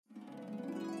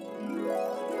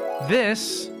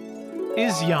This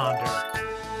is Yonder.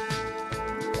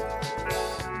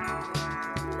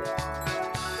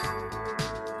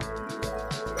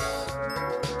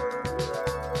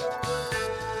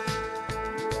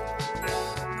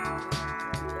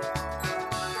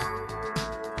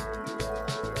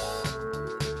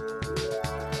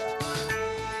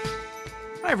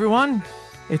 Hi, everyone.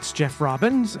 It's Jeff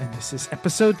Robbins, and this is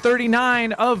episode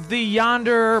 39 of the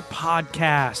Yonder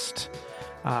podcast.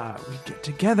 We get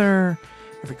together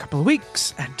every couple of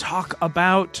weeks and talk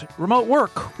about remote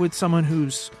work with someone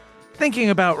who's thinking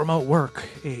about remote work,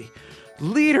 a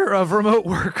leader of remote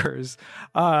workers,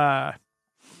 that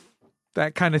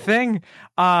kind of thing.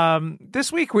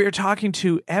 This week we are talking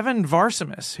to Evan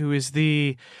Varsamis, who is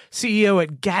the CEO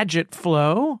at Gadget.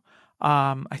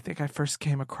 I think I first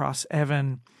came across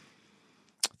Evan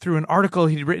through an article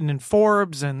he'd written in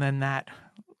Forbes, and then that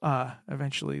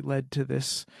eventually led to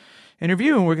this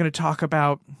interview. And we're going to talk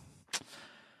about,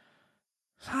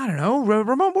 I don't know,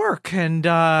 remote work and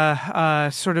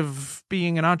sort of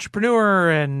being an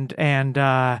entrepreneur and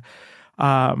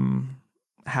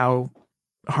how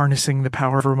harnessing the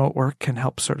power of remote work can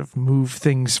help sort of move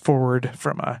things forward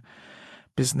from a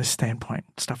business standpoint,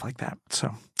 stuff like that.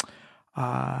 So,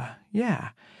 yeah.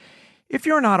 If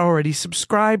you're not already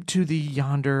subscribed to the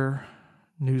Yonder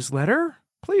newsletter,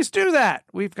 please do that.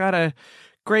 We've got a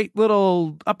great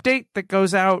little update that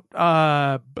goes out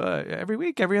every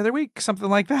week, every other week, something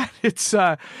like that. It's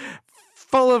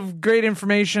full of great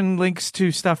information, links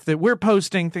to stuff that we're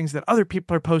posting, things that other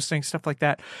people are posting, stuff like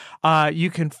that. You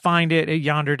can find it at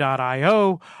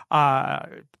yonder.io.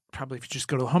 Probably if you just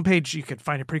go to the homepage, you can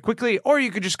find it pretty quickly, or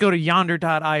you could just go to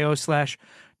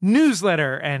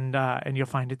yonder.io/newsletter and you'll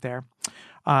find it there.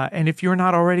 And if you're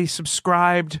not already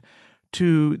subscribed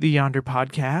to the Yonder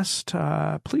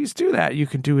podcast, please do that. You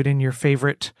can do it in your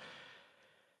favorite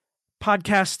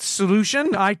podcast solution,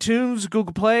 iTunes,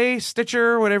 Google Play,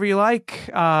 Stitcher, whatever you like.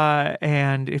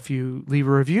 And if you leave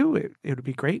a review, it would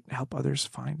be great. Help others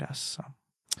find us. So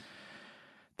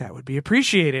that would be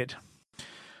appreciated.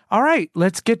 All right,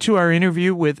 let's get to our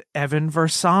interview with Evan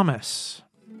Varsamis.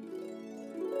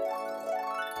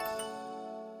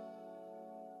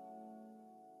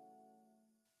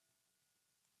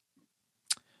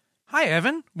 Hi,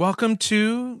 Evan. Welcome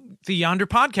to the Yonder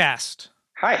podcast.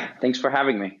 Hi. Thanks for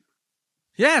having me.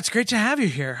 Yeah, it's great to have you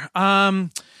here. Well,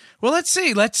 let's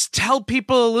see. Let's tell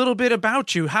people a little bit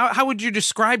about you. How would you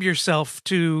describe yourself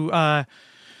to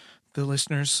the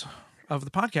listeners of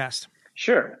the podcast?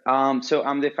 Sure. So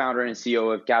I'm the founder and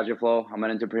CEO of Gadget. I'm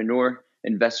an entrepreneur,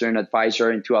 investor, and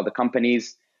advisor in two other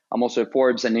companies. I'm also a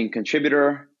Forbes and Inc.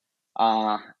 contributor,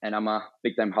 and I'm a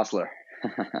big-time hustler.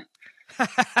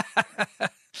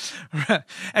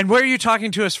 And where are you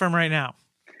talking to us from right now?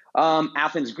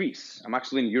 Athens, Greece. I'm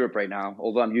actually in Europe right now,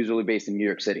 although I'm usually based in New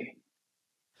York City.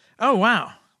 Oh,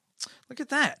 wow. Look at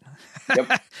that.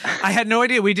 Yep. I had no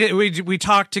idea. We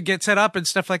talked to get set up and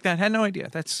stuff like that. Had no idea.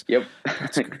 That's great.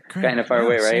 Kind of far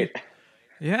away, right?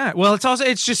 Yeah. Well,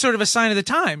 it's just sort of a sign of the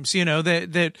times,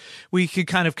 that we could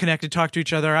kind of connect and talk to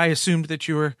each other. I assumed that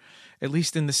you were at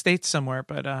least in the States somewhere,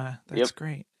 but that's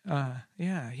great.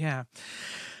 Yeah.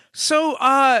 So,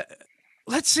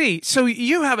 let's see. So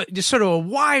you have just sort of a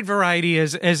wide variety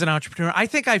as an entrepreneur. I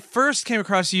think I first came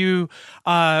across you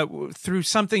through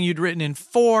something you'd written in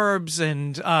Forbes,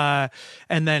 and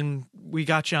then we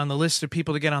got you on the list of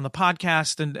people to get on the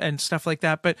podcast and stuff like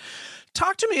that. But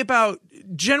talk to me about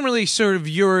generally sort of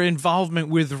your involvement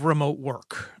with remote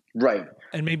work, right?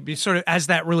 And maybe sort of as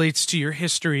that relates to your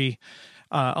history,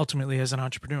 ultimately as an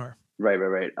entrepreneur.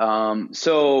 Right.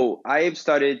 So I've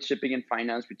studied shipping and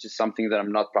finance, which is something that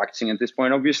I'm not practicing at this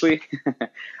point, obviously,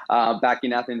 back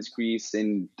in Athens, Greece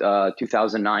in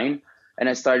 2009. And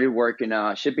I started work in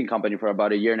a shipping company for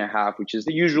about a year and a half, which is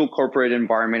the usual corporate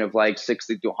environment of like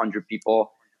 60 to 100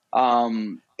 people.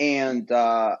 I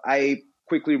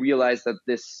quickly realized that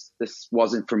this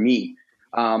wasn't for me.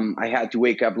 I had to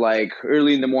wake up like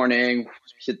early in the morning,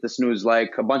 hit the snooze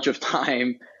like a bunch of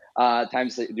times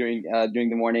during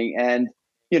the morning, and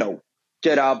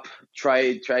get up,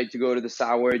 try to go to the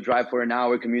shower, drive for an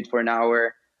hour, commute for an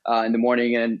hour in the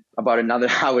morning, and about another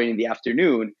hour in the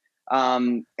afternoon.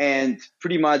 And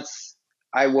pretty much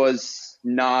I was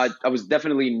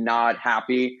definitely not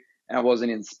happy, and I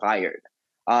wasn't inspired.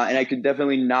 And I could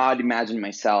definitely not imagine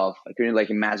myself. I couldn't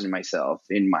imagine myself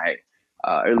in my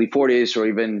early 40s or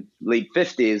even late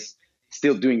 50s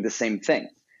still doing the same thing.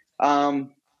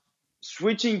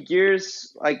 Switching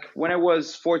gears, when I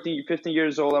was 14, 15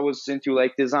 years old, I was into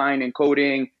design and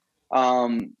coding.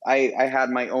 I had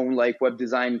my own web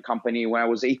design company when I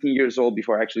was 18 years old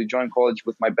before I actually joined college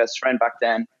with my best friend back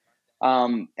then.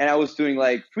 And I was doing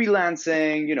like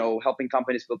freelancing, helping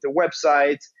companies build their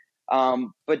websites.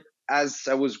 But as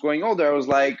I was growing older, I was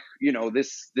like,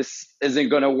 this isn't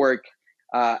going to work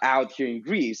out here in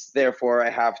Greece. Therefore, I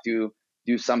have to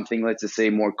do something, let's just say,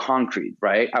 more concrete,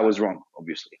 right? I was wrong,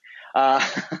 obviously. Uh,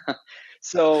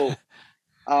 so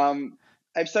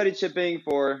I've studied shipping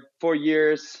for 4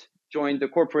 years, joined the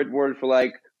corporate world for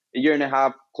like a year and a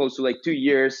half, close to like 2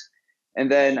 years. And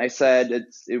then I said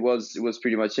it was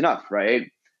pretty much enough,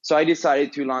 right? So I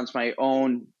decided to launch my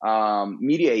own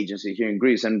media agency here in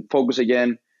Greece and focus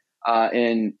again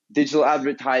in digital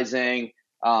advertising,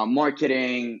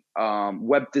 marketing,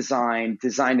 web design,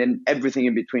 and everything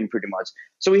in between, pretty much.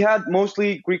 So we had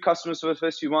mostly Greek customers for the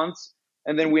first few months,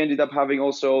 and then we ended up having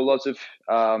also lots of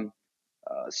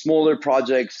smaller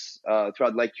projects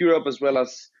throughout like Europe, as well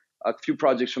as a few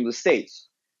projects from the States.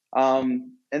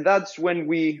 And that's when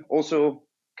we also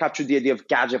captured the idea of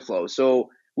Gadget flow. So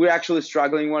we were actually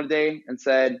struggling one day and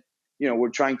said, we're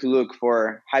trying to look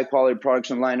for high quality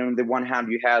products online. On the one hand,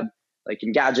 you had like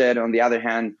in Gadget. On the other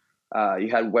hand, you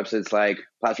had websites like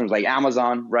platforms like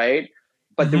Amazon, right?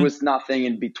 But there was nothing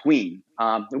in between.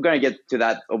 We're going to get to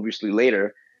that obviously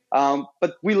later.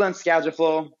 But we launched Gadget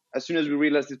flow as soon as we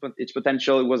realized its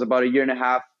potential. It was about a year and a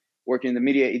half working in the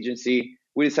media agency.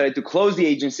 We decided to close the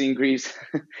agency in Greece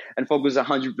and focus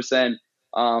 100%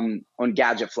 on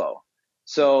Gadget flow.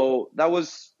 So that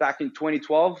was back in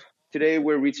 2012. Today,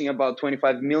 we're reaching about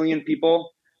 25 million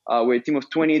people. We're a team of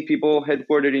 28 people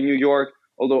headquartered in New York,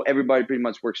 although everybody pretty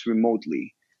much works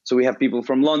remotely. So we have people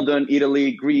from London,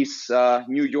 Italy, Greece,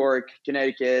 New York,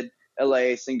 Connecticut,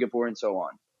 LA, Singapore, and so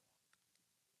on.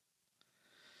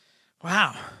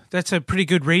 Wow, that's a pretty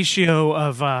good ratio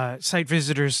of site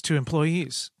visitors to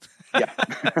employees. Yeah,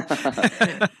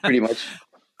 pretty much.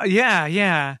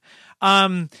 Yeah.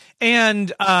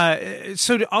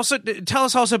 So also tell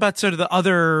us also about sort of the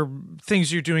other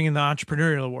things you're doing in the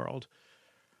entrepreneurial world.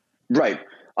 Right.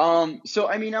 So,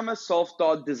 I mean, I'm a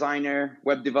self-taught designer,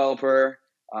 web developer,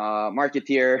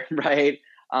 marketeer, right?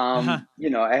 I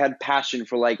had passion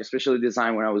for like, especially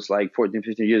design when I was like 14,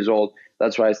 15 years old.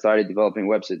 That's why I started developing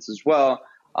websites as well.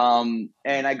 And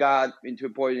I got into a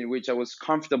point in which I was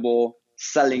comfortable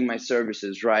selling my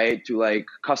services, right, to like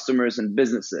customers and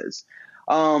businesses.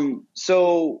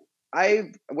 So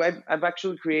I've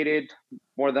actually created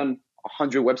more than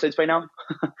 100 websites by now.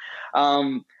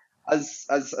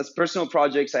 As personal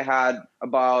projects, I had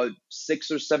about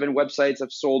 6 or 7 websites.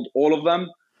 I've sold all of them,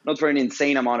 not for an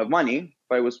insane amount of money,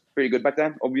 but it was pretty good back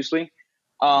then, obviously.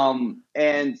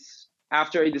 And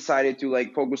after I decided to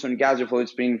like focus on Gadget flow,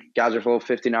 it's been Gadget flow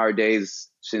 15-hour days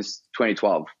since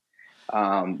 2012.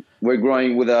 We're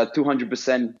growing with a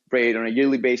 200% rate on a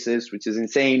yearly basis, which is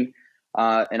insane.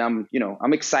 And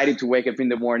I'm excited to wake up in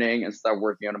the morning and start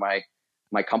working on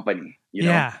my company.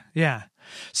 Yeah.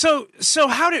 So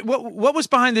what was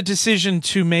behind the decision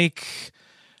to make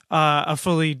a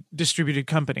fully distributed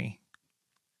company?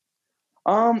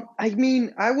 I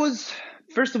mean,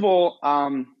 first of all,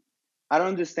 I don't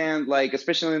understand, like,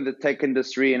 especially in the tech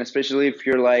industry, and especially if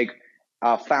you're like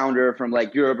a founder from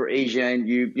like Europe or Asia, and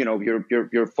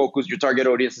your focus, your target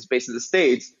audience is based in the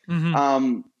States.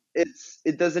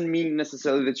 It doesn't mean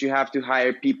necessarily that you have to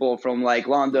hire people from like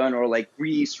London or like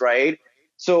Greece, right?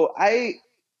 So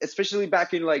especially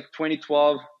back in like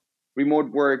 2012, remote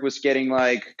work was getting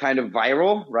like kind of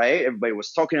viral, right? Everybody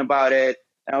was talking about it.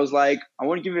 And I was like, I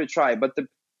want to give it a try. But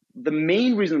the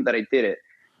main reason that I did it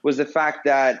was the fact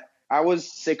that I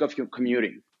was sick of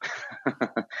commuting.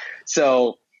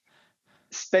 So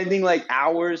spending like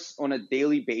hours on a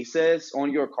daily basis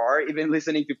on your car, even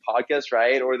listening to podcasts,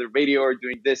 right? Or the radio, or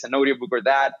doing this, an audiobook or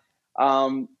that.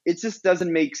 It just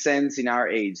doesn't make sense in our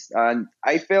age. And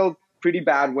I felt pretty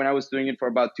bad when I was doing it for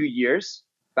about 2 years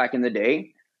back in the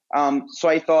day. So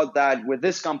I thought that with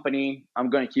this company, I'm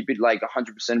going to keep it like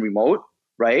 100% remote,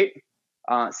 right?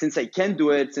 Since I can do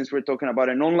it, since we're talking about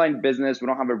an online business, we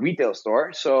don't have a retail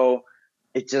store. So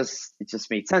it just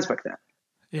made sense back then.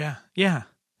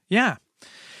 Yeah.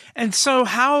 And so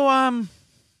how,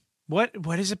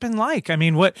 what has it been like? I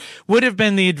mean, what would have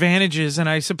been the advantages, and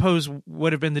I suppose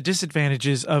would have been the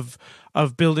disadvantages of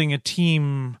building a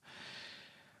team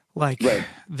like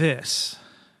this?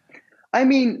 I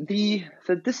mean, the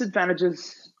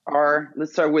disadvantages are,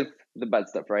 let's start with the bad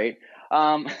stuff, right?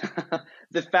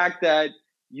 The fact that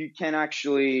you can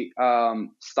actually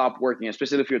stop working,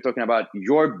 especially if you're talking about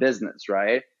your business,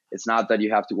 right? It's not that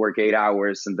you have to work 8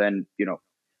 hours and then,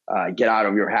 get out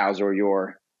of your house or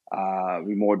your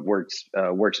remote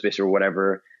workspace or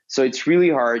whatever. So it's really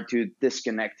hard to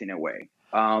disconnect in a way.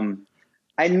 I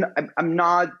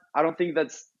don't think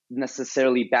that's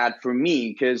necessarily bad for me,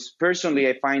 because personally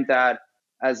I find that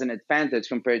as an advantage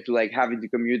compared to like having to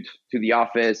commute to the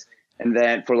office and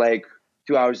then for like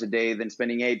 2 hours a day, then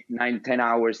spending 8, 9, 10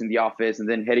 hours in the office and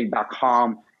then heading back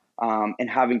home, and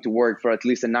having to work for at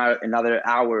least another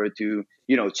hour to,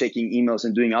 checking emails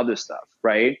and doing other stuff,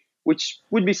 right? Which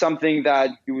would be something that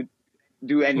you would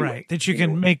do anyway. Right. That you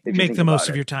can make the most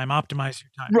of your time, optimize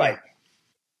your time. Right.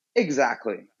 Yeah.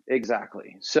 Exactly.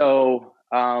 So,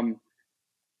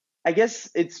 I guess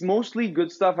it's mostly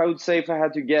good stuff. I would say if I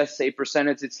had to guess a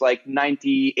percentage, it's like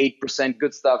 98%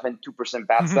 good stuff and 2%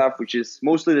 bad stuff, which is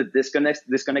mostly the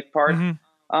disconnect part.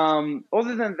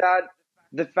 Other than that,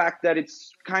 the fact that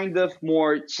it's kind of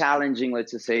more challenging,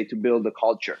 let's just say, to build a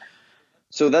culture.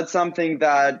 So that's something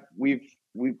that we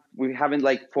haven't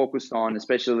like focused on,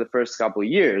 especially the first couple of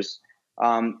years.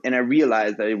 And I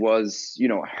realized that it was,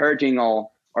 hurting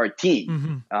all our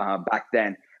team back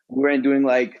then. We weren't doing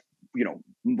like,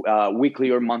 weekly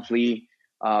or monthly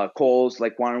calls,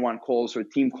 like one-on-one calls or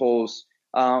team calls.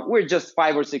 We're just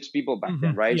 5 or 6 people back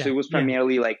then, right? Yeah. So it was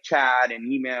primarily like chat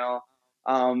and email.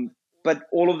 But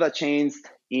all of that changed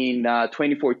in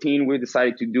 2014. We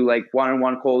decided to do like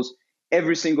one-on-one calls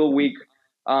every single week.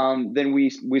 Then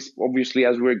we obviously,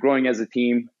 as we're growing as a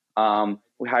team,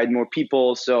 we hired more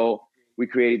people. So we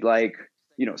created like,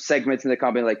 segments in the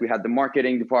company. Like we had the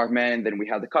marketing department, then we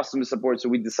had the customer support. So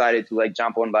we decided to like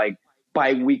jump on like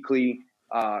bi-weekly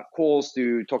calls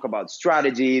to talk about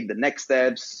strategy, the next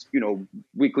steps,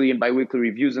 weekly and bi-weekly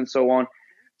reviews and so on.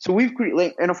 So we've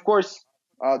created, and of course,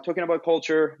 talking about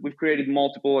culture, we've created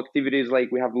multiple activities.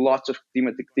 Like we have lots of team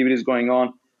activities going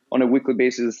on a weekly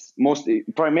basis,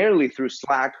 primarily through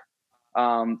Slack.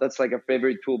 That's like a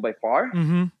favorite tool by far.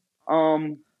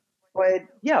 But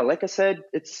yeah, like I said,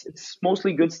 it's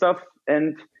mostly good stuff.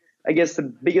 And I guess the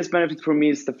biggest benefit for me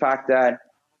is the fact that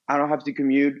I don't have to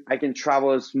commute. I can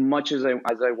travel as much as I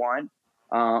want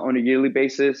on a yearly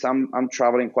basis. I'm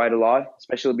traveling quite a lot,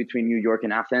 especially between New York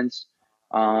and Athens,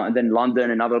 and then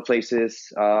London and other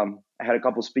places. I had a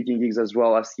couple speaking gigs as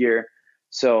well last year.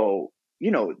 So,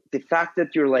 the fact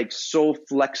that you're like so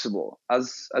flexible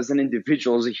as an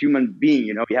individual, as a human being,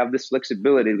 you have this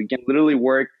flexibility. We can literally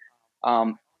work.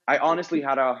 I honestly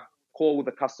had a call with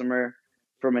a customer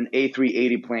from an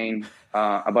A380 plane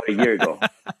about a year ago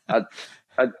at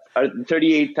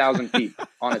 38,000 feet,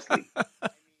 honestly.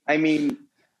 I mean,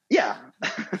 yeah.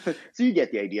 So you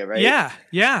get the idea, right?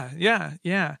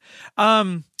 Yeah.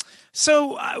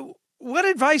 So what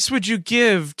advice would you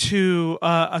give to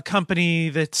a company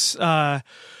that's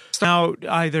out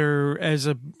either as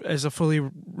a fully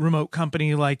remote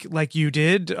company like you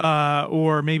did,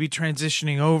 or maybe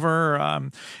transitioning over?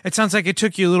 It sounds like it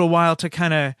took you a little while to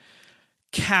kind of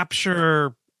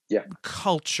capture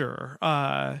culture.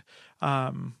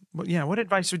 What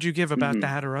advice would you give about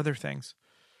that or other things?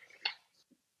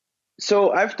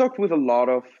 So I've talked with a lot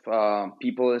of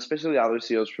people, especially other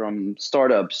CEOs from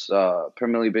startups,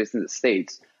 primarily based in the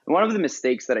States. And one of the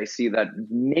mistakes that I see that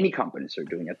many companies are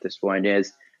doing at this point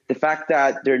is the fact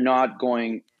that they're not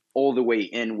going all the way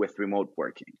in with remote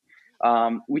working,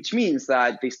 which means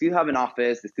that they still have an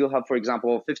office. They still have, for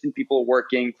example, 15 people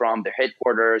working from their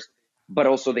headquarters, but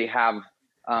also they have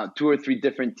 2 or 3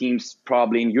 different teams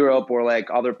probably in Europe or like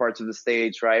other parts of the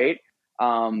States, right?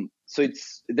 So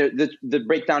it's the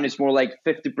breakdown is more like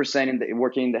 50%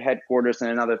 working in the headquarters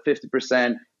and another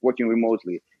 50% working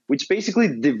remotely, which basically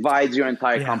divides your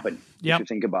entire company. If you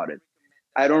think about it.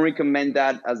 I don't recommend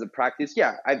that as a practice.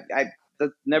 Yeah,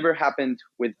 that never happened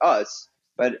with us,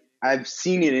 but I've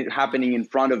seen it happening in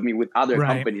front of me with other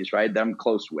companies, right, that I'm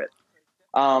close with.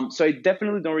 So I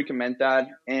definitely don't recommend that.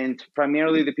 And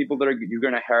primarily the people that you're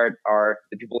going to hurt are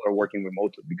the people that are working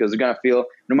remotely, because they're going to feel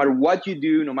no matter what you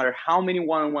do, no matter how many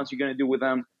one-on-ones you're going to do with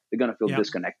them, they're going to feel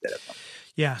disconnected.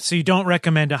 Yeah. So you don't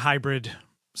recommend a hybrid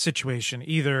situation.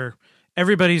 Either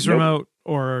everybody's remote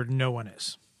or no one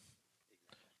is.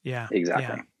 Yeah. Exactly.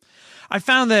 Yeah. I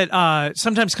found that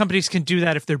sometimes companies can do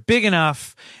that if they're big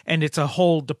enough and it's a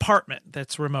whole department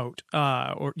that's remote,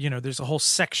 or there's a whole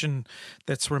section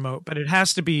that's remote. But it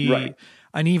has to be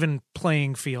an even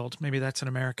playing field. Maybe that's an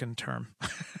American term.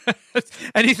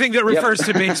 Anything that refers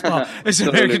to baseball is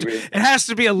American. It has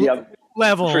to be a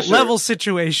level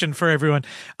situation for everyone.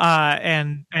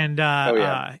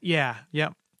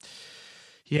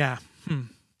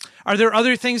 Are there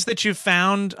other things that you've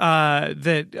found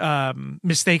that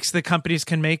mistakes that companies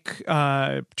can make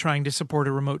trying to support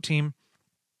a remote team?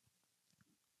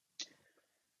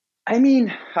 I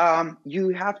mean, you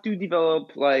have to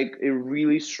develop like a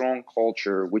really strong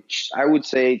culture, which I would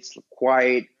say it's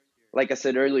quite, like I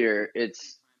said earlier,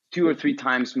 it's 2 or 3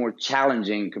 times more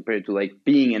challenging compared to like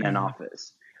being in an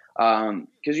office.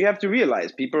 Because you have to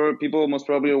realize people most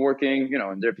probably are working,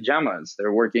 in their pajamas.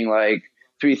 They're working like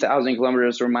 3,000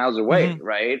 kilometers or miles away,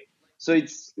 right? So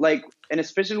it's like, and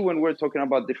especially when we're talking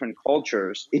about different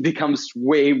cultures, it becomes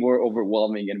way more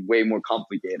overwhelming and way more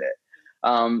complicated.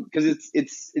 Because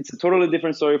it's a totally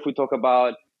different story if we talk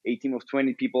about a team of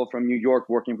 20 people from New York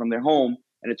working from their home,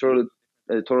 and a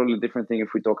totally different thing if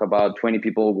we talk about 20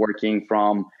 people working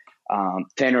from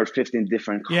 10 or 15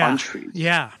 different countries.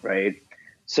 Yeah. Right.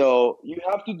 So you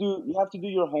have to do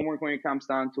your homework when it comes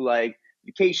down to like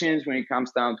vacations, when it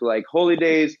comes down to like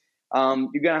holidays.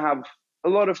 You're gonna have a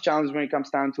lot of challenges when it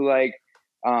comes down to like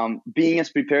being as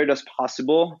prepared as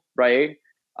possible, right?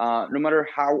 No matter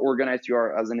how organized you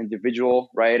are as an individual,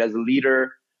 right, as a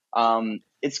leader,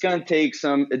 it's gonna take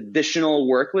some additional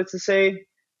work, let's just say,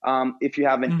 if you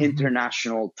have an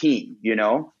international team,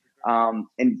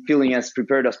 and feeling as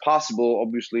prepared as possible,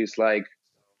 obviously, is like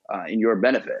in your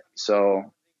benefit. So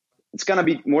it's gonna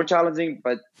be more challenging,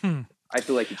 but I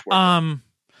feel like it's worth it.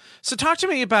 So talk to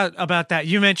me about that.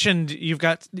 You mentioned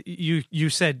you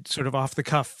said sort of off the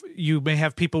cuff, you may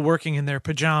have people working in their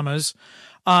pajamas.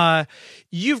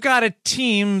 You've got a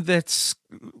team that's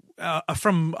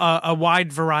from a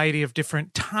wide variety of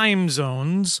different time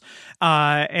zones,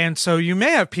 and so you may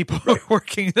have people who are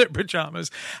working in their pajamas.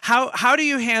 How do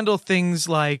you handle things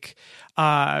like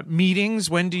meetings?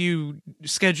 When do you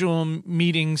schedule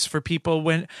meetings for people?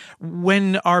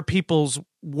 When are people's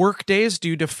work days? Do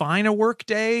you define a work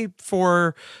day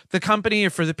for the company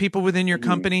or for the people within your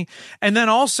company? And then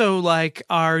also, like,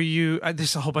 are you,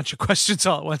 there's a whole bunch of questions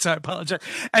all at once. I apologize.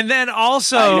 And then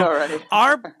also, I know, right?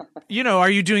 are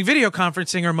you doing video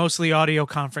conferencing or mostly audio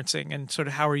conferencing? And sort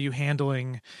of how are you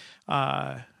handling,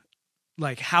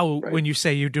 like when you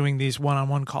say you're doing these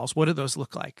one-on-one calls, what do those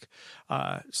look like?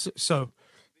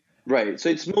 Right. So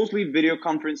it's mostly video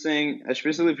conferencing,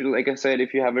 especially if you, like I said,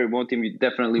 if you have a remote team, you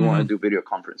definitely want to do video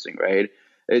conferencing, right?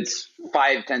 It's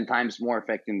 5-10 times more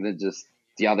effective than just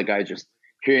the other guy just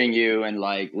hearing you and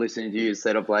like listening to you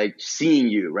instead of like seeing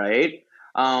you, right?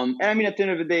 And I mean, at the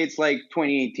end of the day, it's like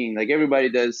 2018, like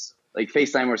everybody does like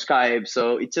FaceTime or Skype.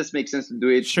 So it just makes sense to do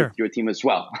it with your team as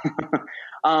well.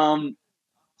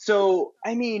 So,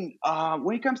 I mean,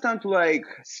 when it comes down to like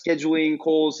scheduling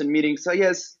calls and meetings, I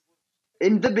guess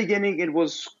in the beginning it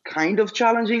was kind of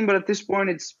challenging, but at this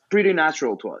point it's pretty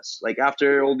natural to us. Like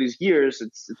after all these years,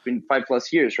 it's been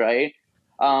 5+ years, right?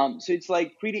 So it's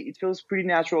like it feels pretty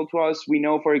natural to us. We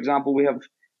know, for example, we have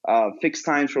fixed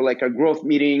times for like our growth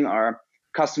meeting, our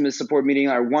customer support meeting,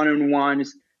 our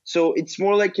one-on-ones. So it's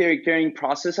more like a recurring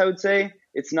process, I would say.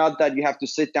 It's not that you have to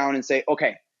sit down and say,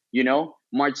 okay,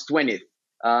 March 20th.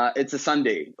 It's a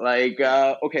Sunday. Like,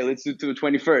 okay, let's do to the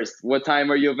 21st. What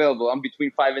time are you available? I'm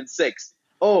between 5 and 6.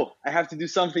 Oh, I have to do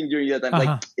something during that time.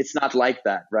 Like, it's not like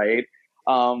that, right?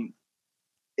 I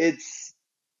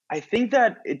think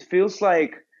that it feels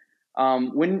like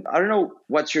when, I don't know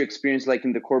what's your experience like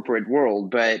in the corporate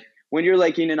world, but when you're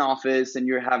like in an office and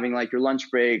you're having like your lunch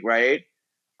break, right?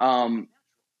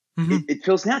 It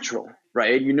feels natural,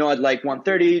 right? At like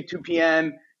 1:30, 2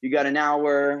 p.m., you got an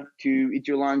hour to eat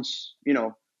your lunch,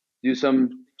 do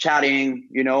some chatting,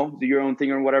 do your own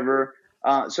thing or whatever.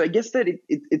 So I guess that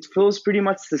it feels pretty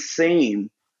much the same,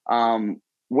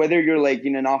 whether you're like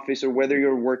in an office or whether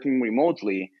you're working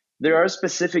remotely. There are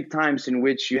specific times in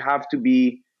which you have to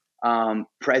be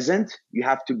present, you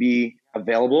have to be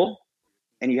available,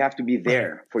 and you have to be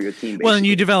there for your team. Basically. Well, and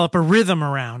you develop a rhythm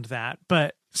around that,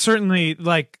 but certainly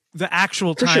like the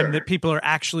actual time that people are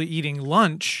actually eating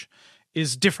lunch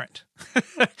is different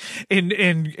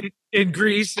in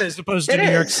Greece as opposed to New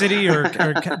York City, or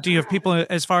do you have people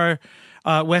as far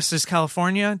west as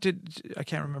California? I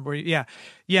can't remember where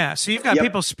yeah. So you've got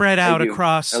people spread out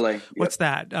across LA. What's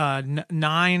that?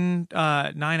 9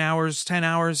 hours, 10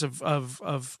 hours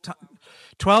of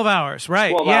 12 hours,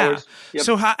 right? 12 hours. Yep.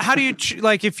 So how do you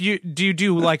like if you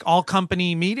do like all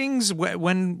company meetings?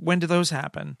 When do those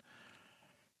happen?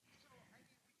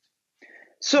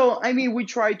 So, I mean, we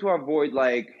try to avoid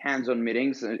like hands-on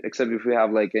meetings, except if we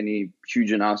have like any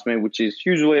huge announcement, which is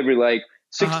usually every like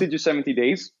 60 to 70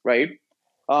 days, right?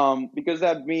 Because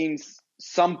that means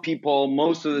some people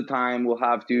most of the time will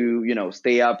have to,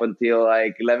 stay up until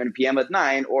like 11 p.m. at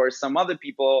night, or some other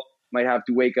people might have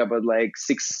to wake up at like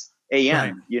 6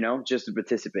 a.m., just to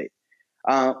participate.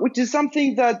 Which is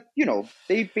something that,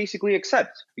 they basically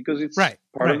accept because it's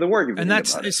part of the work. And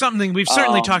it's something we've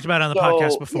certainly talked about on the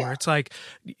podcast before. Yeah. It's like,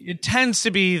 it tends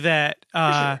to be that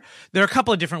there are a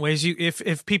couple of different ways.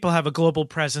 If people have a global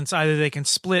presence, either they can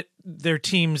split their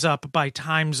teams up by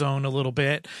time zone a little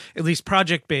bit, at least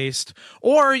project based,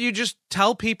 or you just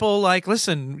tell people like,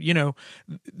 listen,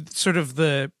 sort of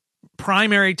the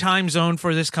primary time zone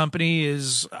for this company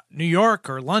is New York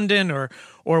or London or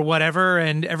whatever,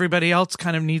 and everybody else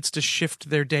kind of needs to shift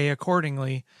their day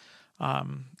accordingly.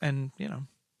 And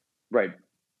Right.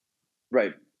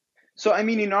 Right. So, I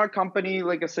mean, in our company,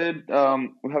 like I said,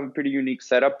 we have a pretty unique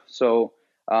setup. So,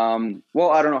 well,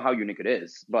 I don't know how unique it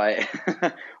is, but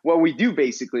what we do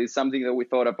basically is something that we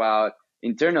thought about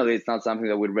internally. It's not something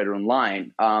that we read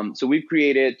online. So we've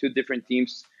created two different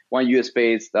teams, one US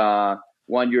based,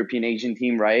 one European Asian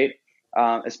team, right?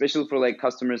 Especially for like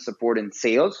customer support and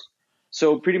sales.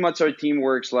 So pretty much our team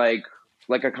works like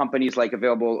a company is like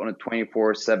available on a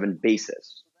 24/7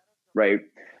 basis, right?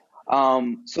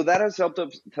 So that has helped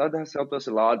us. That has helped us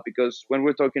a lot because when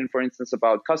we're talking, for instance,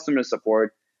 about customer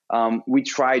support, we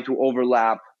try to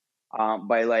overlap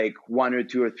by like 1 or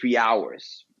 2 or 3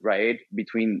 hours, right,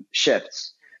 between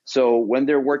shifts. So when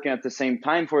they're working at the same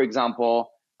time, for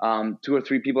example, 2 or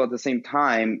 3 people at the same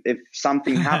time, if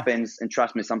something happens, and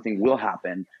trust me, something will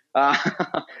happen, uh,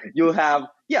 you'll have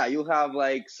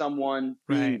like someone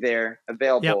being right. there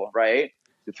available, Yep. right,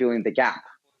 to fill in the gap.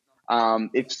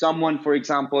 If someone, for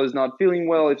example, is not feeling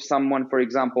well, if someone, for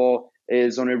example,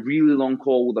 is on a really long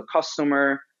call with a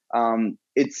customer,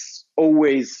 it's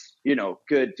always,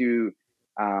 good to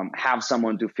have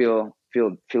someone to fill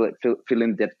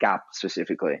in that gap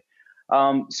specifically.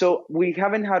 So we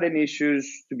haven't had any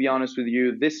issues, to be honest with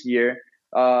you, this year.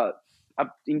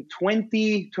 In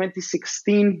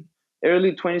 2016,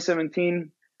 early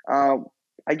 2017,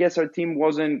 I guess our team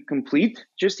wasn't complete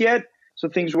just yet. So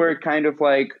things were kind of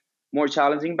like more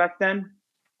challenging back then.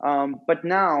 But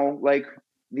now, like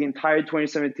the entire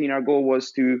 2017, our goal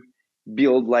was to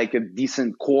build like a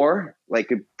decent core,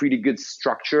 like a pretty good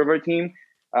structure of our team,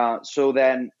 so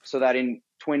that in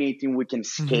 2018 we can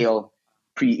scale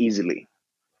pretty easily.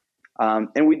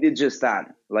 And we did just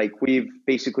that. Like we've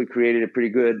basically created a pretty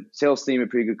good sales team, a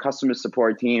pretty good customer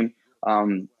support team,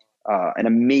 an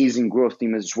amazing growth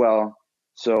team as well.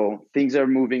 So things are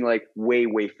moving like way,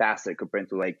 way faster compared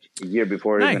to like a year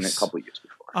before, Nice. even a couple of years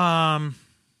before.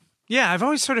 Yeah, I've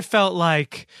always sort of felt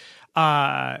like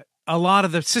a lot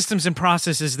of the systems and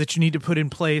processes that you need to put in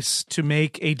place to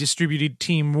make a distributed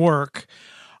team work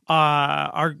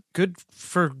are good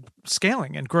for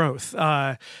scaling and growth.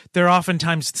 There are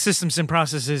oftentimes systems and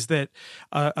processes that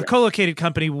a co-located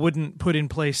company wouldn't put in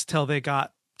place till they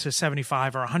got to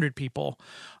 75 or 100 people,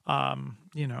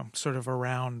 sort of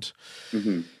around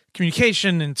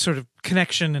communication and sort of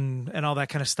connection and all that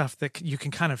kind of stuff that you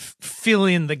can kind of fill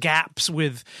in the gaps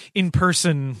with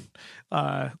in-person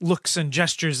looks and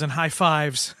gestures and high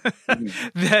fives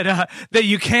that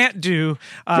you can't do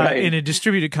in a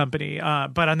distributed company.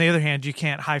 But on the other hand, you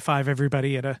can't high five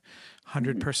everybody at a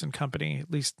 100-person company, at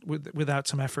least without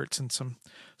some efforts and some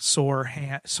sore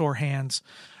hands.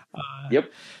 Yep.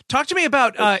 Talk to me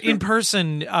about in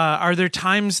person. Are there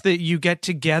times that you get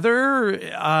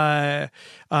together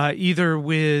either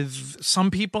with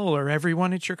some people or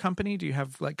everyone at your company? Do you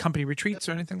have like company retreats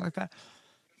or anything like that?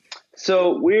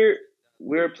 So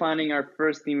we're planning our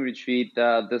first team retreat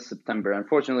this September.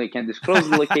 Unfortunately, I can't disclose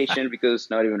the location because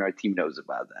not even our team knows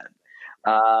about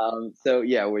that. So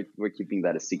yeah, we're keeping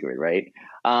that a secret, right?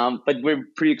 But we're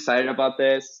pretty excited about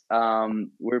this.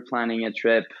 We're planning a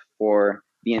trip for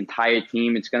the entire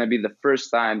team. It's going to be the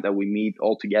first time that we meet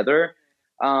all together.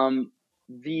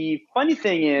 The funny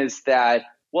thing is that,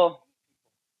 well,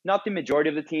 not the majority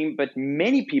of the team, but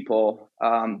many people,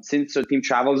 since our team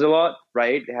travels a lot,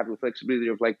 right? They have the flexibility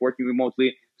of like working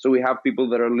remotely. So we have people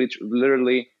that are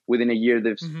literally within a year,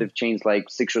 they've changed like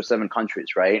 6 or 7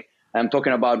 countries, right? I'm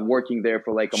talking about working there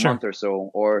for like a month or so,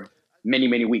 or many,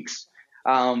 many weeks.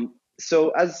 So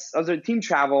as our team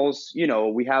travels, we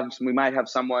might have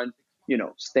someone,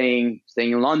 staying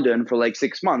in London for like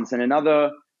 6 months, and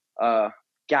another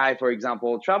guy, for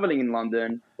example, traveling in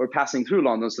London or passing through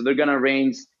London. So they're gonna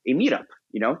arrange a meetup,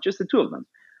 just the two of them.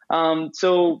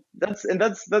 So that's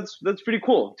pretty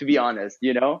cool, to be honest.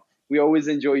 We always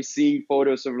enjoy seeing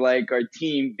photos of like our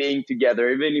team being together,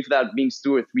 even if that means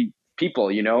 2 or 3 people.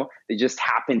 They just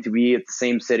happen to be at the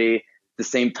same city, the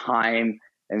same time,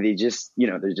 and they just,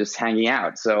 they're just hanging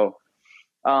out. So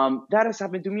that has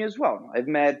happened to me as well. I've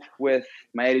met with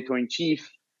my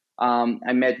editor-in-chief.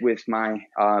 I met with my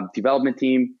development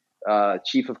team,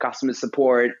 chief of customer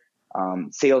support,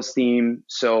 sales team.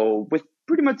 So with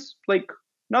pretty much like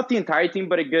not the entire team,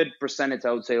 but a good percentage,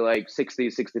 I would say like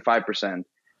 60-65%.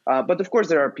 But of course,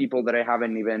 there are people that I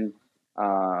haven't even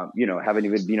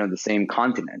been on the same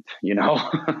continent,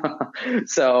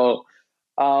 So,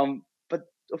 but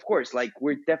of course, like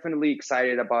we're definitely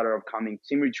excited about our upcoming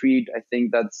team retreat. I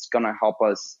think that's gonna help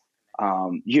us,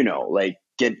 like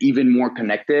get even more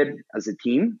connected as a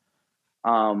team.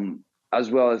 as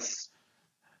well as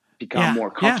become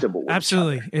more comfortable with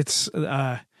absolutely. each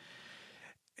other.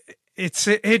 It's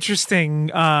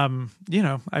interesting.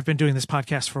 I've been doing this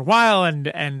podcast for a while,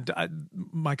 and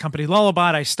my company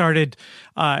Lullabot, I started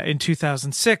in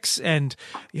 2006, and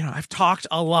I've talked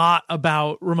a lot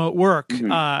about remote work.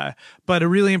 But a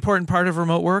really important part of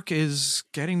remote work is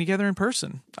getting together in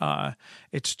person.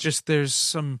 It's just there's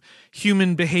some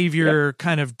human behavior,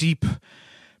 kind of deep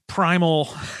primal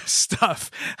stuff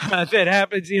that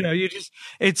happens.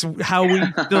 It's how we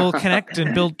still connect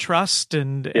and build trust,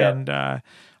 and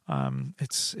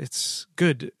it's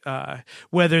good,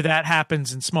 whether that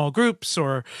happens in small groups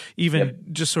or even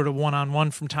just sort of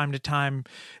one-on-one from time to time.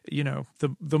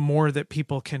 The more that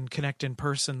people can connect in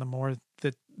person,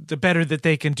 the better that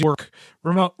they can do work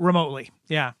remotely.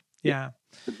 Yeah. The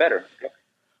better.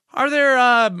 Are there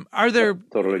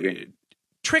Totally agree.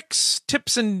 Tricks,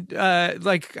 tips, and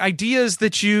like ideas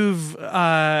that you've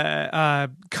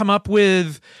come up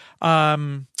with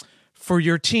for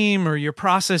your team or your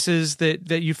processes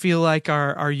that you feel like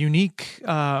are unique,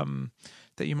 that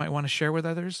you might want to share with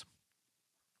others?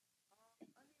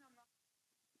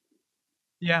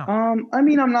 Yeah.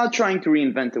 I'm not trying to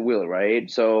reinvent the wheel, right?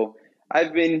 So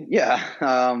I've been,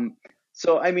 when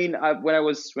I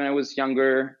was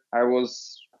younger, I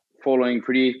was following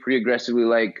pretty aggressively,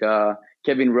 like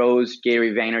Kevin Rose,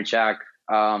 Gary Vaynerchuk.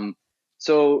 A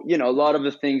lot of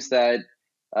the things that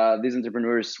these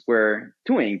entrepreneurs were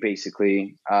doing,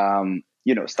 basically,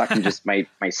 stuck in just my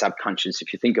subconscious,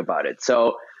 if you think about it.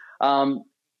 So, but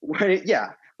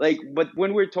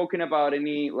when we're talking about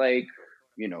any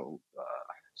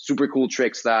super cool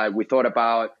tricks that we thought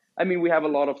about, we have a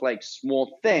lot of like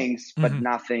small things, but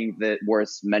nothing that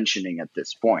worth mentioning at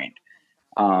this point.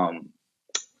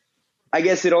 I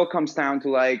guess it all comes down to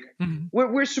like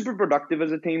we're super productive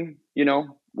as a team.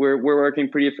 We're working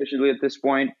pretty efficiently at this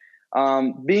point.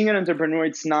 Being an entrepreneur,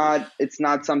 it's not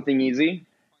something easy.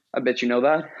 I bet you know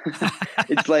that.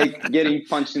 It's like getting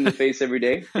punched in the face every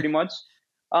day, pretty much.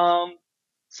 The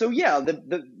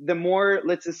more,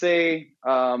 let's just say,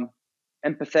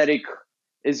 empathetic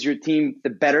is your team, the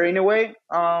better in a way.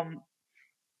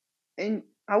 And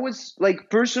I was like,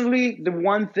 personally, the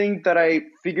one thing that I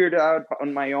figured out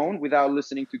on my own without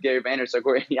listening to Gary Vaynerchuk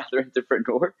or any other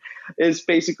entrepreneur is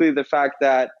basically the fact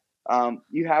that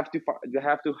you have to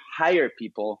hire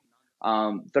people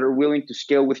that are willing to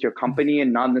scale with your company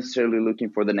and not necessarily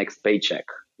looking for the next paycheck,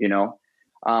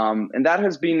 and that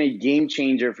has been a game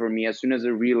changer for me as soon as I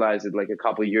realized it, like a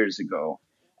couple of years ago,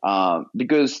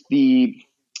 because the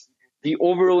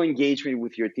overall engagement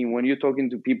with your team, when you're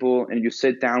talking to people and you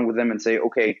sit down with them and say,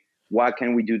 okay, what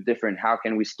can we do different? How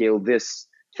can we scale this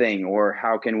thing? Or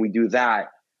how can we do that?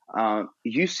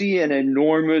 You see an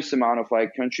enormous amount of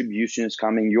like contributions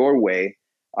coming your way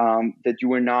that you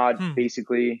were not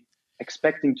basically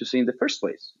expecting to see in the first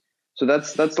place. So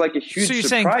that's like a huge surprise. So you're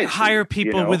saying hire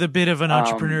people with a bit of an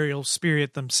entrepreneurial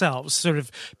spirit themselves, sort of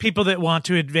people that want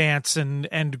to advance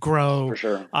and grow, for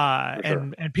sure.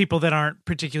 And people that aren't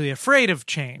particularly afraid of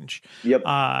change. Yep.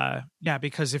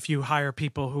 Because if you hire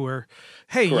people who are,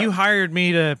 hey, correct, you hired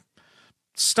me to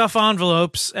stuff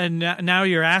envelopes, and now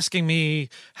you're asking me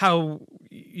how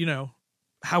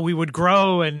we would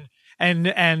grow and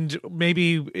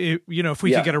maybe, if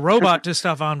we could get a robot to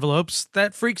stuff envelopes,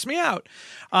 that freaks me out.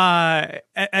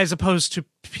 As opposed to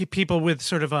people with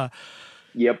sort of a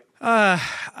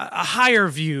higher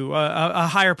view, a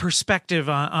higher perspective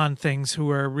on things,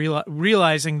 who are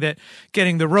realizing that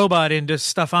getting the robot into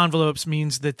stuff envelopes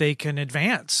means that they can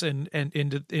advance and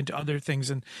into other things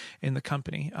in the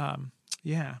company.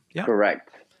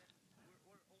 Correct.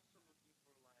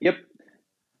 Yep.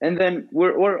 And then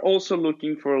we're also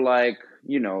looking for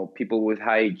people with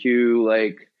high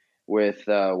IQ, with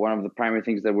one of the primary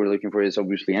things that we're looking for is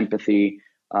obviously empathy,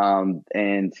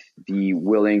 and the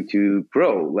willing to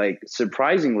grow.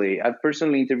 Surprisingly, I've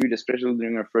personally interviewed, especially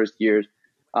during our first years,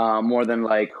 more than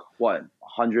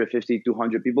 150,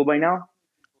 200 people by now.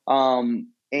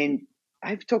 And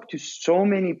I've talked to so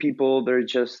many people. They're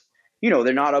just,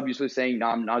 they're not obviously saying, no,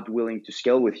 I'm not willing to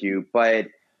scale with you, but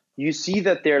you see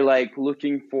that they're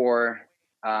looking for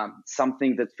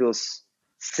something that feels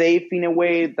safe in a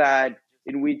way, that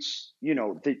in which,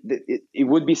 it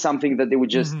would be something that they would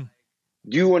just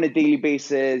do on a daily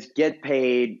basis, get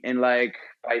paid, and by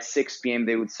 6 p.m.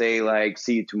 they would say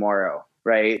see you tomorrow,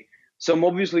 right? So I'm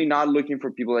obviously not looking for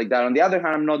people like that. On the other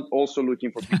hand, I'm not also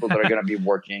looking for people that are going to be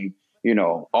working,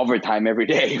 overtime every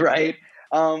day, right?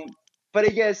 But I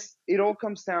guess it all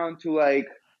comes down to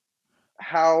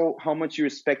how much you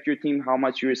respect your team, how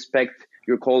much you respect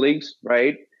your colleagues,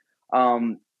 right?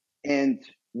 And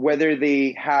whether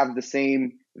they have the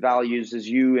same values as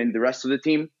you and the rest of the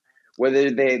team,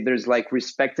 whether there's like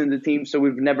respect in the team. So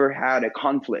we've never had a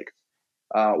conflict,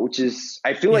 which is,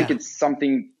 I feel like it's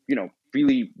something,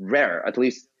 really rare, at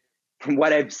least from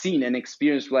what I've seen and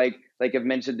experienced. Like I've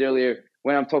mentioned earlier,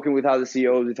 when I'm talking with other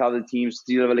CEOs, with other teams,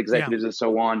 C-level executives and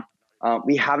so on,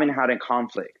 we haven't had a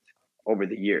conflict over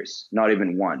the years, not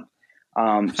even one.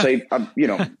 So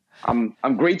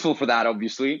I'm grateful for that,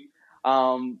 obviously.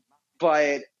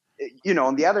 But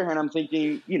on the other hand, I'm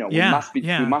thinking, we must be.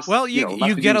 We must, well,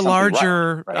 you get a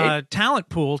larger right? Talent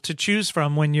pool to choose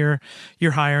from when you're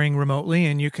hiring remotely,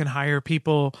 and you can hire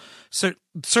people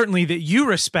certainly that you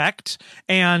respect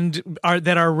and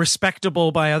that are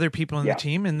respectable by other people in the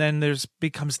team, and then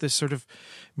becomes this sort of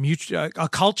a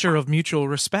culture of mutual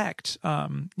respect.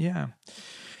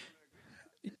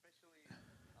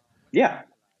 Yeah,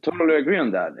 totally agree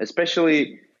on that.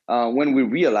 Especially when we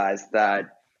realized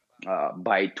that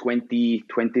by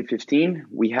 2015,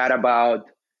 we had about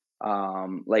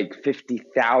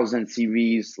 50,000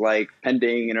 CVs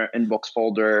pending in our inbox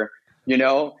folder,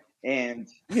 and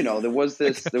there was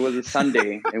a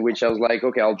Sunday in which I was like,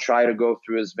 okay, I'll try to go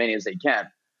through as many as I can.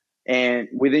 And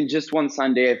within just one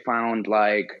Sunday, I found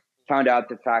out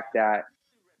the fact that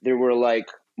there were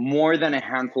more than a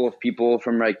handful of people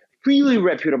from really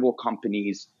reputable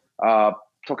companies,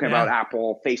 talking about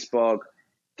Apple, Facebook,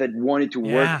 that wanted to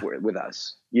work with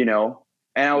us, and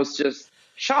I was just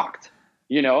shocked,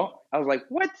 I was like,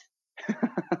 what?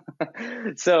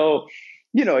 So,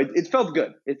 it felt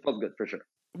good. It felt good for sure.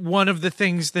 One of the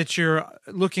things that you're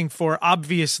looking for,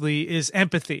 obviously, is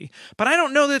empathy. But I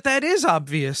don't know that is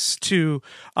obvious to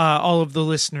all of the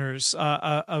listeners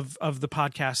of the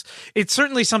podcast. It's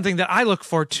certainly something that I look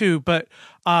for too. But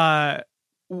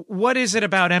what is it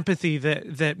about empathy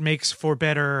that makes for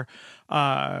better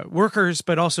workers,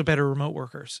 but also better remote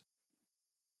workers?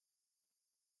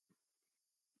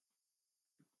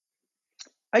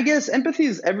 I guess empathy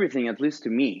is everything, at least to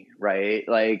me, right?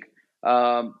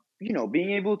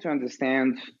 Being able to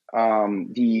understand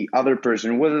the other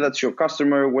person, whether that's your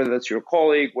customer, whether that's your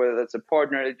colleague, whether that's a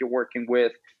partner that you're working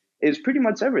with, is pretty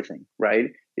much everything,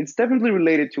 right? It's definitely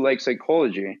related to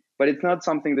psychology, but it's not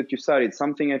something that you study. It's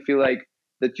something I feel like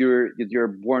that you're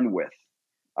born with.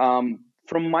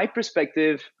 From my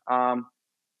perspective,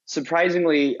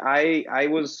 surprisingly, I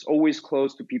was always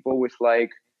close to people with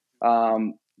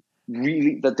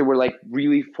really, that they were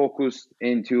really focused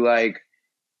into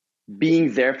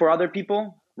being there for other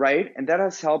people, right? And that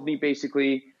has helped me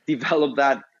basically develop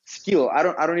that skill. I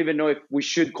don't even know if we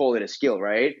should call it a skill,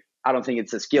 right? I don't think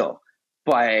it's a skill,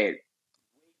 but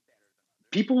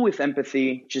people with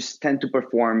empathy just tend to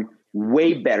perform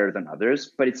way better than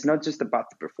others. But it's not just about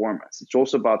the performance. It's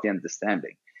also about the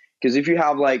understanding. Because if you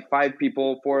have 5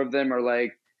 people, 4 of them are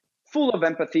full of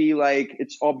empathy,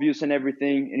 it's obvious and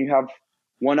everything, and you have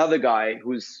one other guy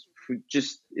who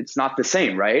just, it's not the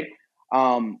same, right?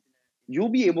 You'll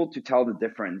be able to tell the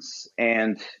difference,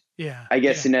 and I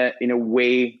guess in a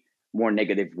way more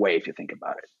negative way, if you think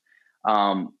about it.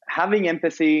 Having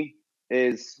empathy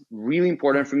is really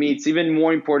important for me. It's even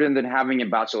more important than having a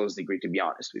bachelor's degree, to be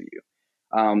honest with you.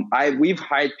 We've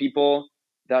hired people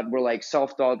that were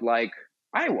self-taught, like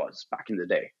I was back in the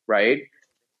day, right?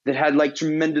 That had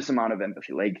tremendous amount of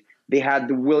empathy. They had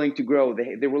the willing to grow.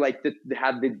 They were they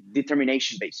had the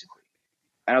determination, basically.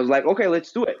 And I was like, okay,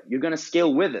 let's do it. You're going to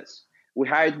scale with us. We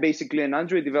hired basically an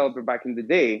Android developer back in the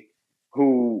day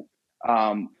who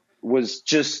was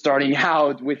just starting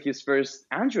out with his first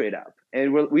Android app.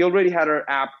 And we already had our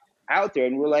app out there,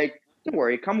 and we're like, don't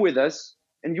worry, come with us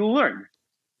and you'll learn.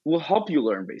 We'll help you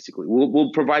learn, basically.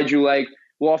 We'll provide you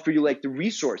we'll offer you the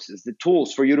resources, the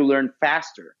tools for you to learn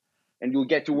faster. And you'll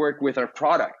get to work with our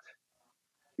product.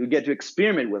 You'll get to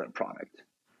experiment with our product.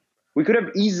 We could have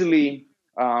easily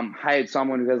hired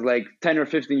someone who has 10 or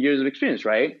 15 years of experience,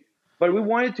 right? But we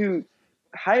wanted to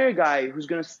hire a guy who's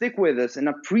going to stick with us and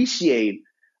appreciate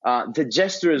the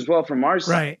gesture as well from our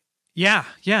side. Right. Yeah.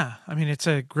 I mean, it's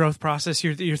a growth process.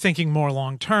 You're thinking more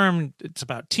long term. It's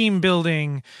about team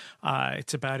building.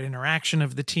 It's about interaction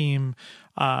of the team.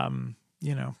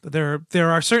 There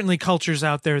are certainly cultures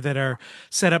out there that are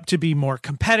set up to be more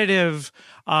competitive,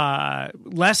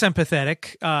 less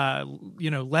empathetic,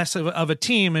 less of a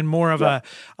team and more of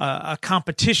a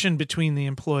competition between the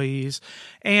employees.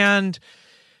 And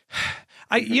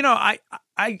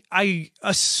I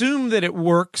assume that it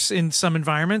works in some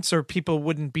environments, or people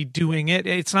wouldn't be doing it.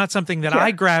 It's not something that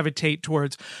I gravitate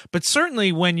towards, but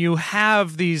certainly when you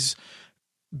have these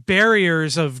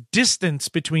barriers of distance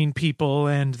between people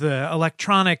and the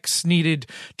electronics needed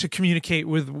to communicate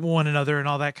with one another and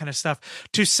all that kind of stuff,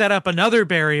 to set up another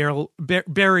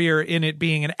barrier in it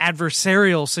being an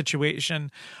adversarial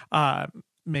situation,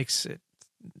 makes it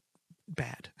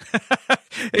bad.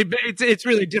 It's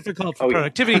really difficult for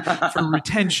productivity, for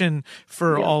retention,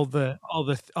 for all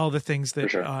the things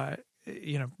that sure.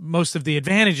 Most of the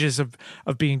advantages of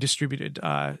being distributed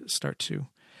start to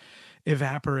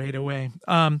evaporate away.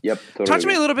 Totally talk to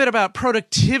me a little bit about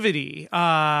productivity.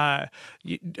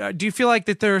 Do you feel like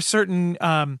that there are certain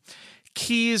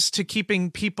keys to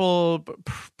keeping people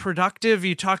productive?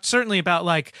 You talked certainly about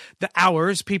like the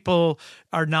hours. People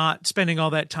are not spending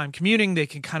all that time commuting. They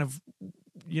can kind of,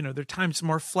 their time's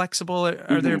more flexible.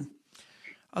 Are there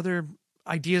other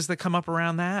ideas that come up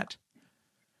around that?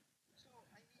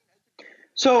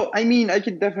 So, I mean, I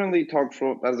could definitely talk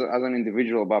as an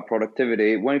individual about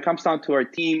productivity. When it comes down to our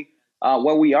team,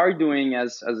 what we are doing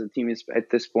as a team is at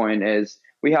this point is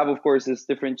we have, of course, this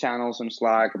different channels on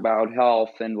Slack about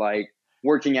health and like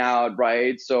working out,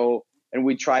 right? So, and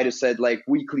we try to set like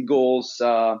weekly goals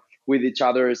with each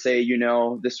other. Say,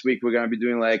 this week we're going to be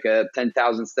doing like a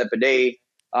 10,000 step a day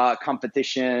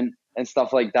competition and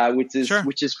stuff like that, which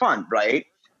is fun, right?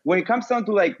 When it comes down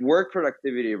to like work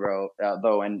productivity,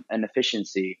 though, and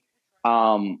efficiency,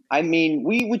 I mean,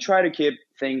 we would try to keep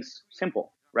things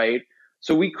simple, right?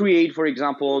 So we create, for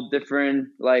example, different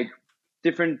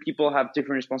people have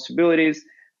different responsibilities.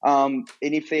 And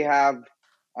if they have,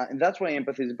 and that's why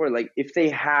empathy is important. Like if they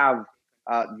have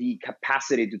the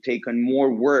capacity to take on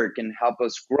more work and help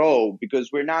us grow,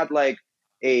 because we're not like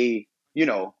a,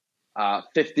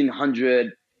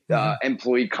 1,500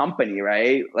 employee company,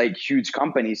 right? Like huge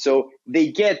company. So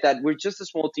they get that we're just a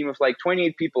small team of like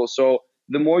 28 people. So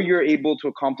the more you're able to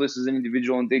accomplish as an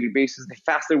individual on a daily basis, the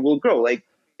faster we'll grow. Like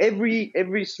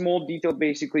every small detail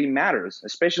basically matters,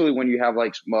 especially when you have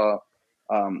like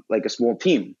a small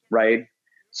team, right?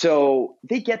 So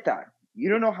they get that. You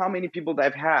don't know how many people that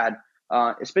I've had,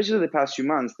 especially the past few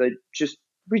months, that just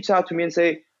reach out to me and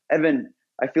say, Evan,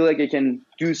 I feel like I can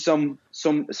do some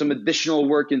additional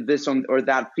work in this or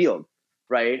that field,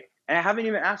 right? And I haven't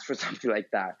even asked for something like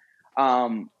that.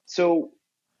 So,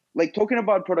 like talking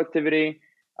about productivity,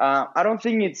 I don't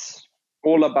think it's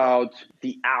all about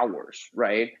the hours,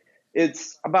 right?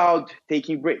 It's about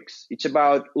taking breaks. It's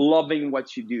about loving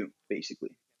what you do,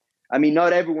 basically. I mean,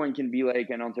 not everyone can be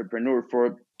like an entrepreneur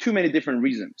for too many different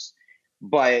reasons,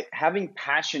 but having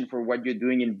passion for what you're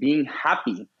doing and being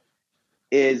happy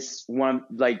is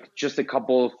just a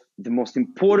couple of the most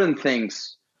important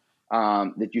things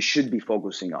that you should be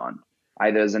focusing on,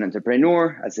 either as an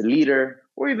entrepreneur, as a leader,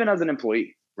 or even as an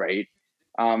employee, right?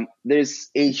 There's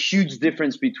a huge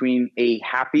difference between a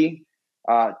happy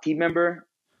team member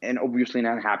and obviously an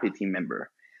unhappy team member.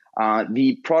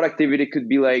 The productivity could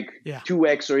be like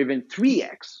 2x or even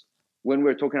 3x when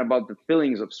we're talking about the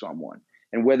feelings of someone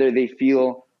and whether they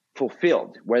feel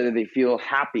fulfilled, whether they feel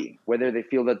happy, whether they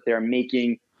feel that they're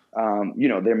making,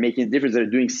 they're making a difference, they're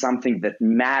doing something that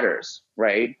matters,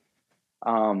 right?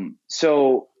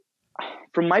 So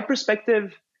from my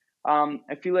perspective,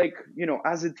 I feel like,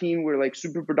 as a team, we're like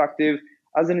super productive.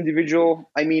 As an individual,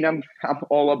 I mean, I'm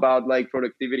all about like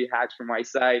productivity hacks from my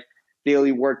side,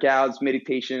 daily workouts,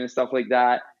 meditation and stuff like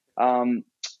that. And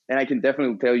I can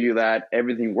definitely tell you that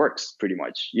everything works pretty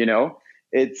much,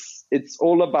 it's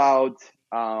all about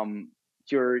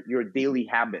your daily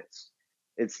habits.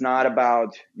 It's not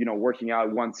about, working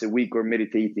out once a week or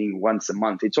meditating once a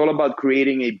month. It's all about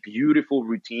creating a beautiful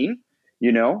routine,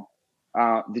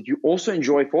 that you also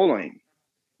enjoy following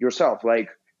yourself. Like,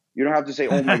 you don't have to say,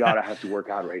 oh my God, I have to work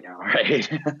out right now, right?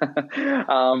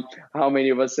 How many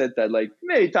of us said that? Like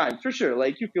many times, for sure.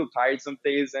 Like you feel tired some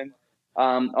days and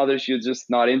others you're just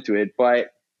not into it.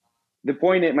 But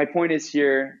my point is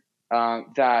here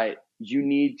that you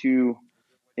need to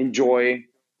enjoy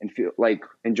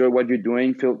what you're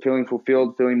doing, feeling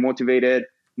fulfilled, feeling motivated,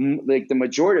 like the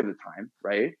majority of the time,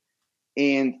 right?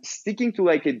 And sticking to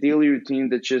like a daily routine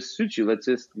that just suits you, that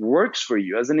just works for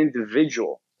you as an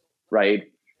individual,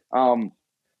 right?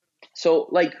 So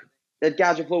like at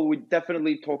Gadget Flow, we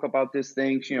definitely talk about these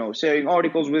things, sharing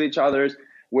articles with each others.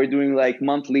 We're doing like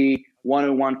monthly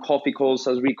one-on-one coffee calls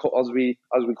as we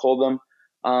call them,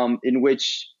 in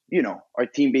which, our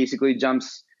team basically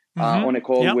jumps on a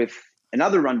call with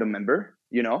another random member,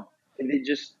 and they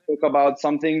just talk about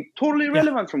something totally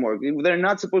relevant from work. They're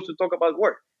not supposed to talk about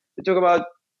work. They talk about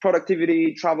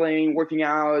productivity, traveling, working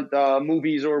out,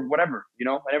 movies, or whatever,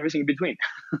 and everything in between.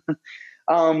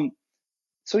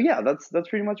 So yeah, that's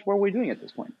pretty much what we're doing at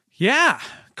this point. Yeah,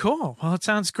 cool. Well, it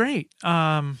sounds great.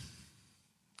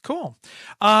 Cool.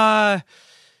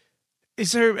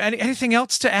 Is there anything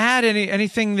else to add?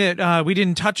 Anything that we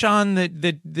didn't touch on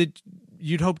that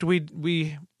you'd hoped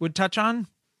we would touch on?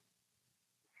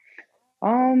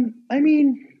 I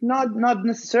mean, not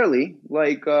necessarily.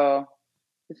 Like, I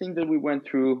think that we went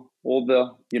through all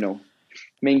the,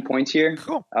 main points here.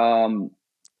 Cool.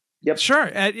 Yep. Sure.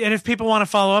 And if people want to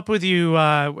follow up with you,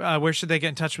 where should they get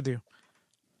in touch with you?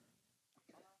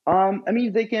 I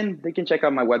mean, they can check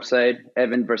out my website,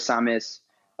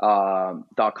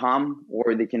 evanvarsamis.com,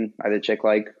 or they can either check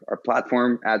like our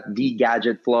platform at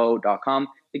thegadgetflow.com.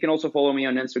 They can also follow me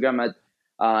on Instagram at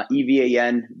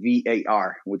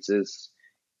EVANVAR, which is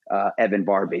Evan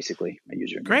Var, basically, my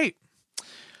username. Great.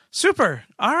 Super.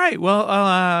 All right.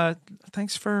 Well,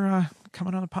 thanks for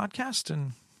coming on the podcast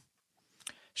and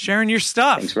sharing your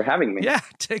stuff. Thanks for having me. Yeah.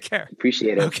 Take care.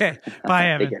 Appreciate it. Okay. Bye,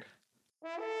 Evan. Take care.